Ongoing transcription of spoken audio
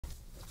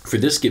For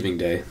this Giving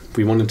Day,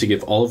 we wanted to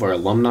give all of our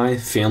alumni,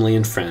 family,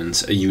 and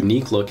friends a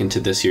unique look into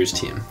this year's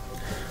team.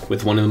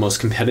 With one of the most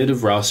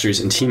competitive rosters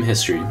in team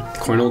history,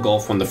 Cornell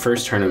Golf won the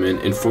first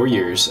tournament in 4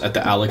 years at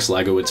the Alex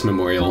Lagowitz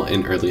Memorial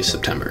in early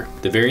September.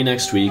 The very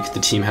next week, the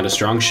team had a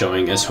strong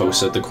showing as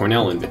hosts at the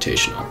Cornell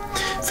Invitational,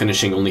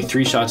 finishing only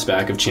 3 shots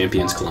back of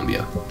champions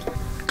Columbia.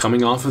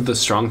 Coming off of the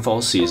strong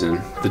fall season,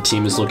 the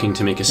team is looking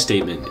to make a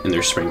statement in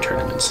their spring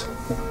tournaments.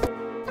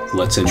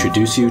 Let's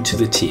introduce you to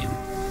the team.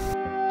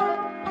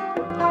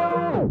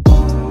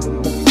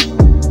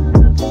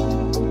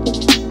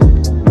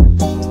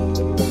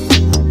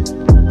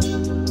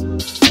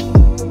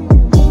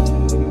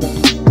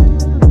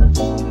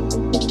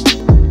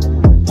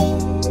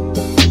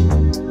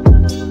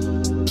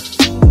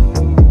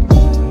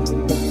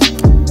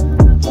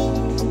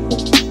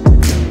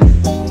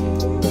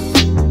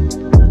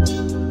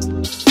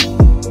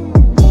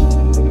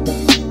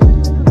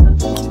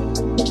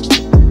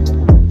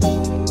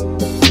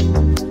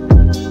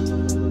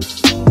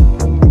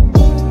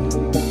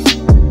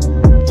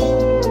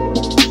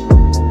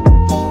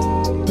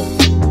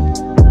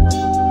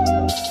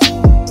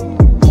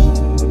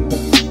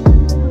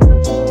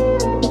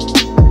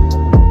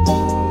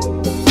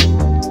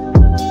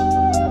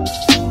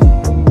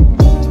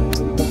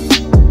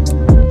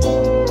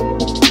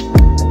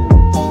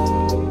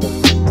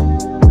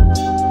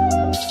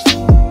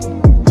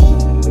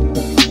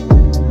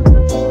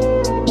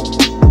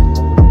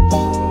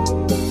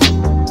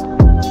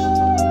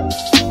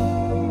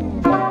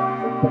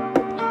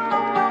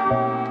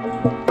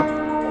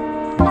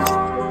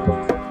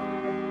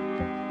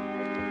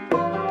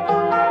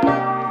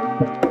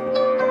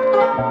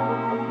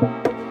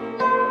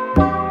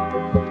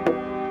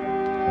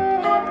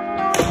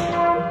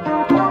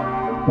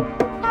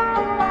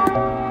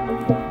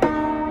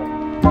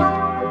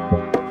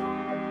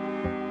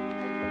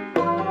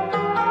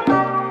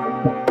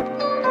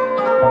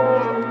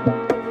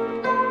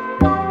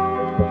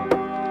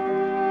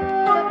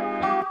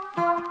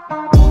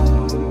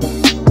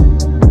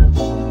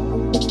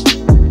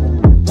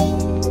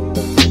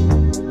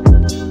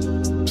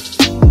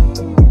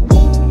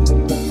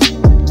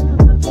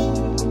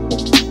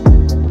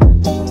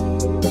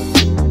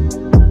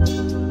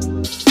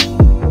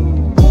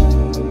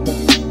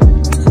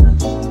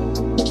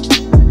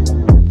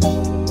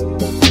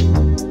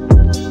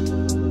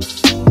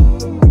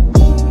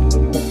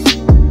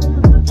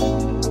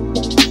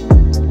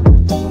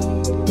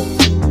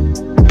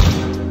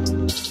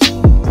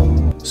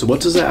 So what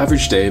does the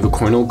average day of a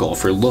Cornell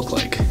golfer look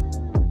like?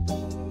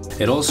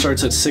 It all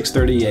starts at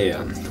 6:30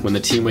 a.m. when the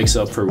team wakes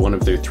up for one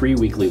of their 3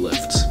 weekly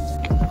lifts.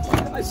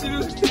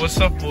 What's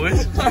up,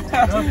 boys?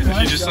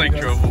 You just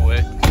drove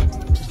away.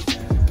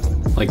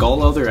 Like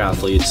all other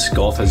athletes,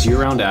 golf has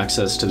year-round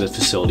access to the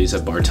facilities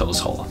at Bartels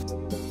Hall.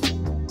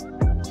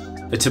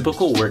 A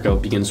typical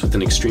workout begins with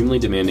an extremely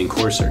demanding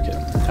core circuit,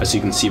 as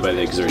you can see by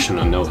the exertion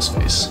on Noah's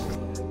face.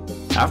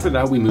 After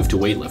that, we move to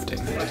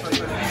weightlifting.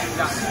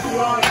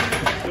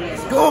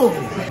 Go!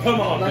 Come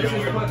on,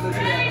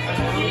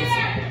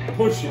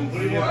 push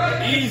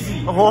it.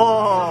 Easy.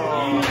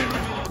 Oh.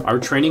 Our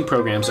training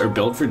programs are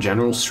built for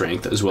general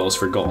strength as well as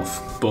for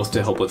golf, both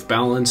to help with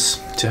balance,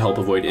 to help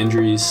avoid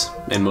injuries,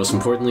 and most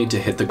importantly, to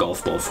hit the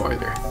golf ball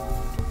farther.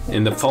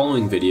 In the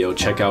following video,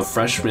 check out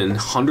freshman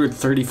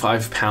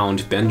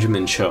 135-pound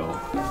Benjamin Cho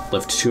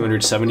lift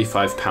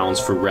 275 pounds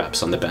for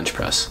reps on the bench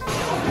press.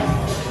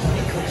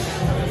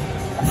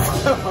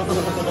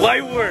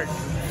 Light work.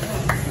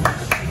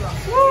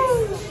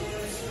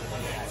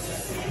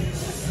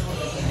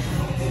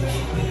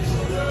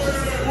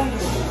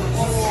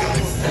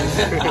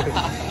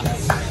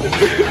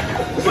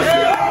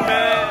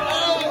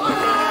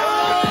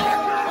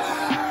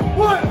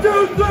 One,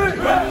 two, three.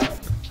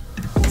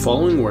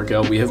 Following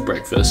workout, we have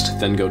breakfast,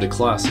 then go to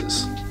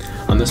classes.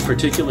 On this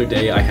particular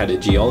day, I had a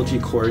geology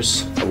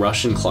course, a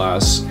Russian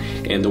class,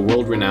 and the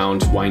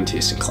world-renowned wine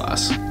tasting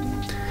class.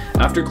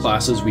 After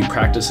classes, we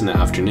practice in the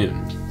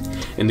afternoon.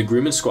 In the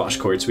Groom and Squash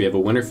courts, we have a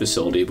winter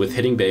facility with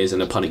hitting bays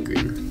and a putting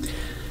green.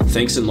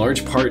 Thanks in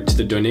large part to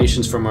the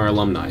donations from our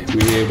alumni,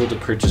 we were able to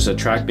purchase a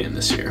TrackMan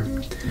this year.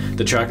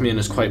 The TrackMan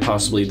is quite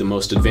possibly the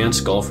most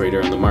advanced golf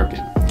radar on the market,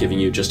 giving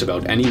you just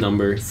about any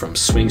number from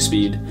swing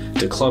speed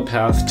to club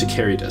path to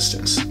carry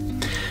distance.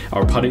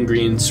 Our putting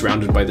green,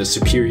 surrounded by the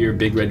superior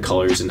big red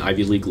colors and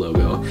Ivy League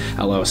logo,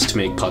 allow us to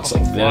make putts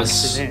like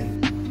this,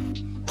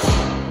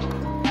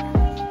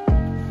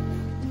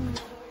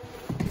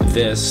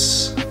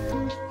 this,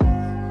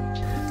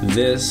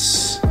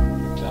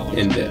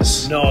 and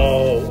this. No.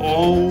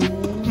 Oh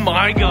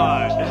my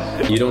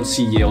God. You don't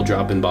see Yale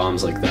dropping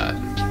bombs like that.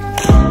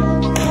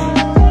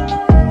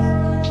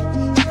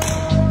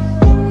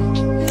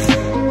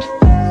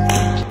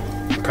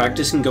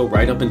 Practice can go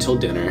right up until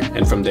dinner,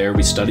 and from there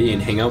we study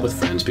and hang out with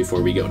friends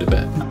before we go to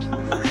bed.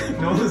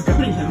 No one was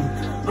guarding him.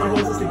 No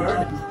one was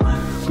guarding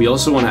him. We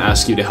also want to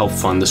ask you to help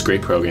fund this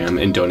great program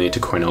and donate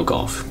to Cornell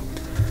Golf.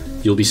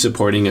 You'll be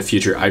supporting a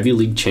future Ivy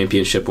League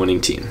championship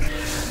winning team.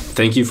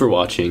 Thank you for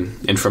watching,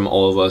 and from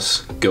all of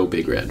us, go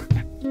Big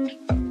Red.